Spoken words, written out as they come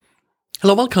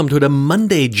Hello, welcome to the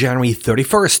Monday, January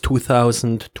 31st,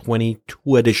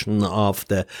 2022 edition of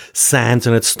the SANS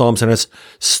and its Storms and its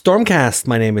StormCast.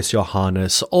 My name is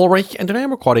Johannes Ulrich, and today I'm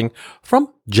recording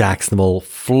from Jacksonville,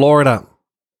 Florida.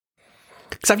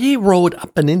 Xavier wrote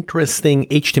up an interesting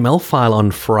HTML file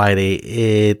on Friday.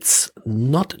 It's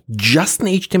not just an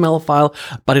HTML file,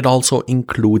 but it also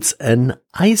includes an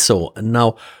ISO.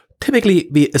 Now, typically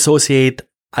we associate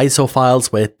ISO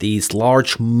files with these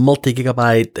large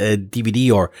multi-gigabyte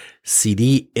DVD or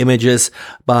CD images,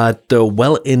 but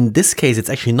in this case it's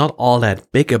actually not all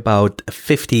that big, about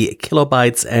 50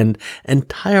 kilobytes, and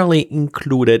entirely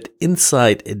included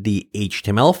inside the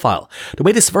HTML file. The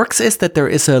way this works is that there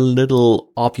is a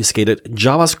little obfuscated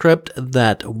JavaScript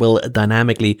that will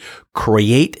dynamically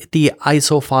create the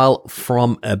ISO file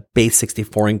from a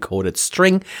base64 encoded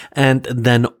string and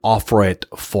then offer it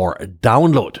for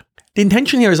download. The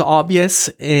intention here is obvious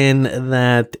in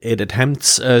that it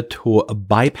attempts to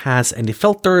bypass any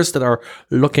filters that are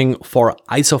looking for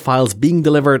ISO files being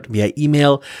delivered via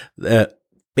email. The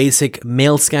basic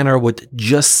mail scanner would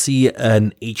just see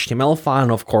an HTML file,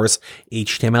 and of course,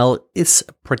 HTML is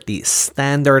pretty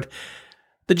standard.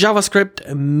 The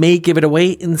JavaScript may give it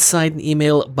away inside an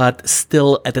email, but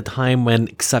still at the time when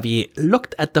Xavier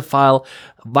looked at the file,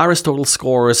 virus total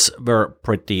scores were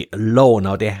pretty low.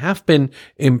 Now, they have been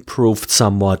improved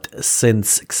somewhat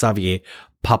since Xavier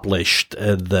published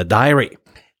the diary.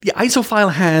 The ISO file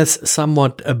has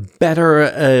somewhat a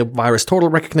better virus total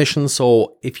recognition,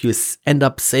 so if you end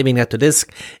up saving that to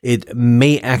disk, it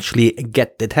may actually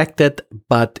get detected,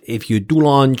 but if you do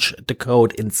launch the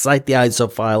code inside the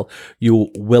ISO file, you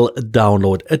will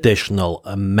download additional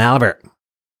malware.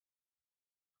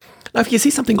 Now, if you see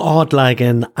something odd like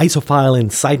an ISO file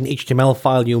inside an HTML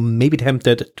file, you may be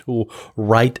tempted to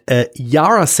write a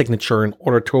Yara signature in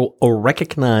order to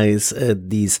recognize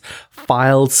these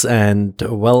files. And,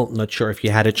 not sure if you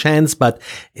had a chance, but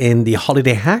in the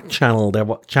Holiday Hack channel, there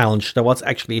was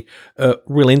actually a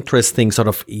real interesting sort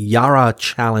of Yara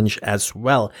challenge as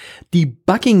well.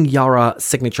 Debugging Yara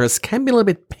signatures can be a little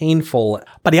bit painful,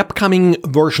 but the upcoming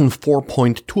version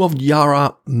 4.2 of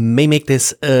Yara may make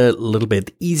this a little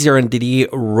bit easier. And Didier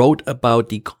wrote about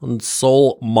the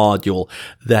console module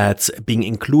that's being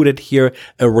included here.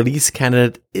 A release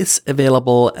candidate is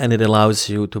available, and it allows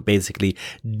you to basically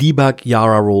debug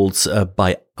Yara rules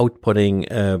by outputting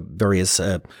various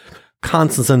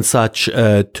constants and such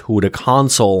to the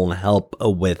console and help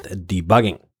with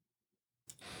debugging.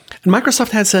 And Microsoft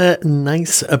has a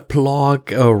nice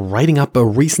blog writing up a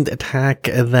recent attack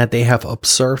that they have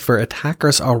observed where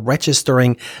attackers are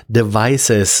registering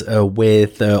devices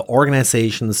with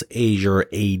organizations Azure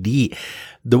AD.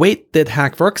 The way the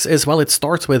attack works is, it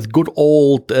starts with good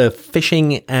old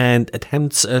phishing and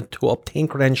attempts to obtain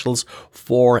credentials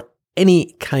for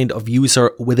any kind of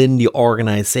user within the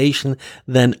organization.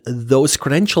 Then those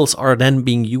credentials are then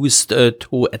being used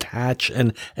to attach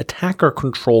an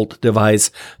attacker-controlled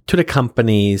device to the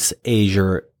company's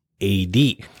Azure AD.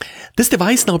 This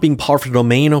device, now being part of the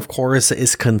domain, of course,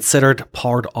 is considered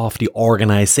part of the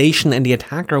organization, and the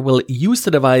attacker will use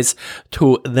the device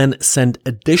to then send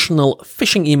additional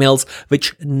phishing emails,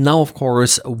 which now, of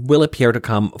course, will appear to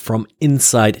come from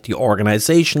inside the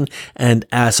organization, and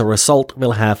as a result,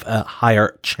 will have a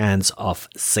higher chance of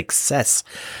success.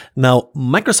 Now,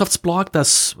 Microsoft's blog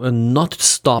does not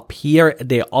stop here.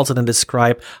 They also then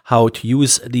describe how to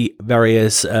use the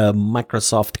various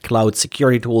Microsoft cloud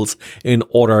security tools in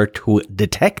order to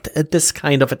detect this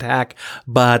kind of attack.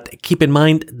 But keep in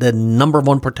mind, the number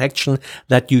one protection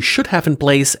that you should have in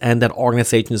place and that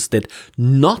organizations did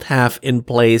not have in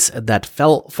place that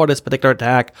fell for this particular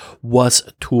attack was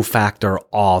two-factor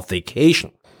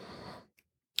authentication.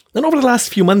 Then over the last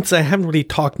few months, I haven't really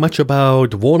talked much about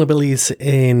vulnerabilities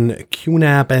in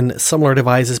QNAP and similar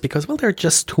devices because, there are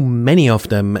just too many of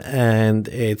them, and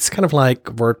it's kind of like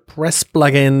WordPress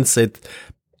plugins. It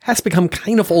has become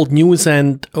kind of old news,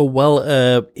 and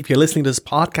if you're listening to this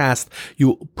podcast,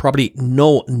 you probably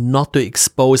know not to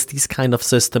expose these kind of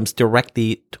systems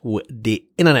directly to the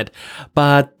internet.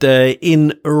 But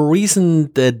in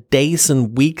recent days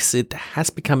and weeks, it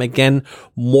has become again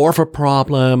more of a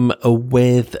problem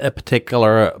with a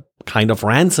particular kind of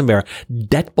ransomware,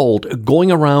 Deadbolt,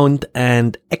 going around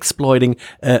and exploiting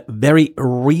a very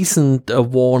recent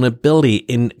vulnerability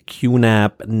in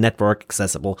QNAP network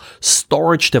accessible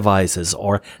storage devices,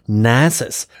 or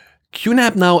NASs.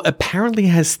 QNAP now apparently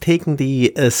has taken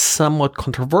the somewhat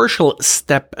controversial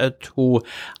step to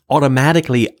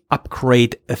automatically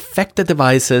upgrade affected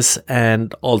devices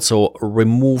and also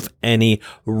remove any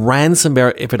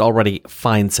ransomware if it already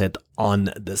finds it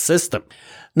on the system.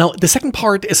 Now, the second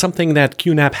part is something that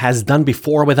QNAP has done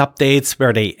before with updates,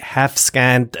 where they have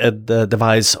scanned the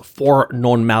device for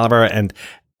known malware and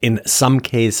in some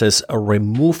cases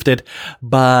removed it.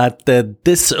 But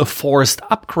this forced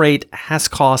upgrade has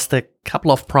caused a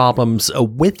couple of problems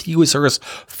with users.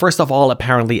 First of all,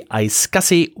 apparently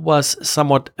ISC was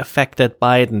somewhat affected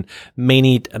by it and may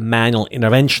need a manual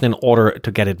intervention in order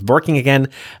to get it working again.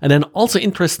 And then also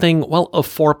interesting,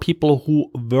 for people who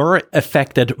were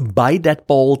affected by that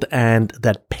bolt and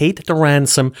that paid the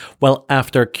ransom,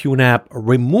 after QNAP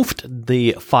removed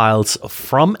the files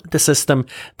from the system,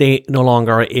 they no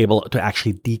longer are able to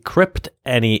actually decrypt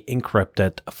any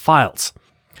encrypted files.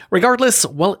 Regardless,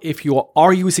 if you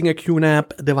are using a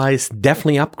QNAP device,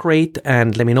 definitely upgrade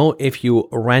and let me know if you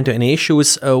ran into any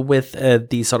issues with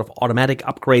these sort of automatic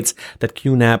upgrades that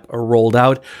QNAP rolled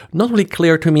out. Not really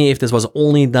clear to me if this was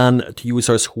only done to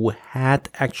users who had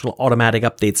actual automatic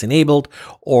updates enabled,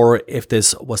 or if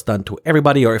this was done to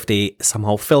everybody, or if they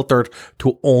somehow filtered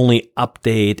to only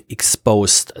update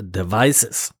exposed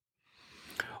devices.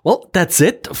 Well, that's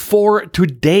it for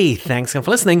today. Thanks again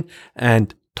for listening,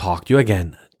 and talk to you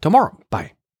again tomorrow.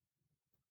 Bye.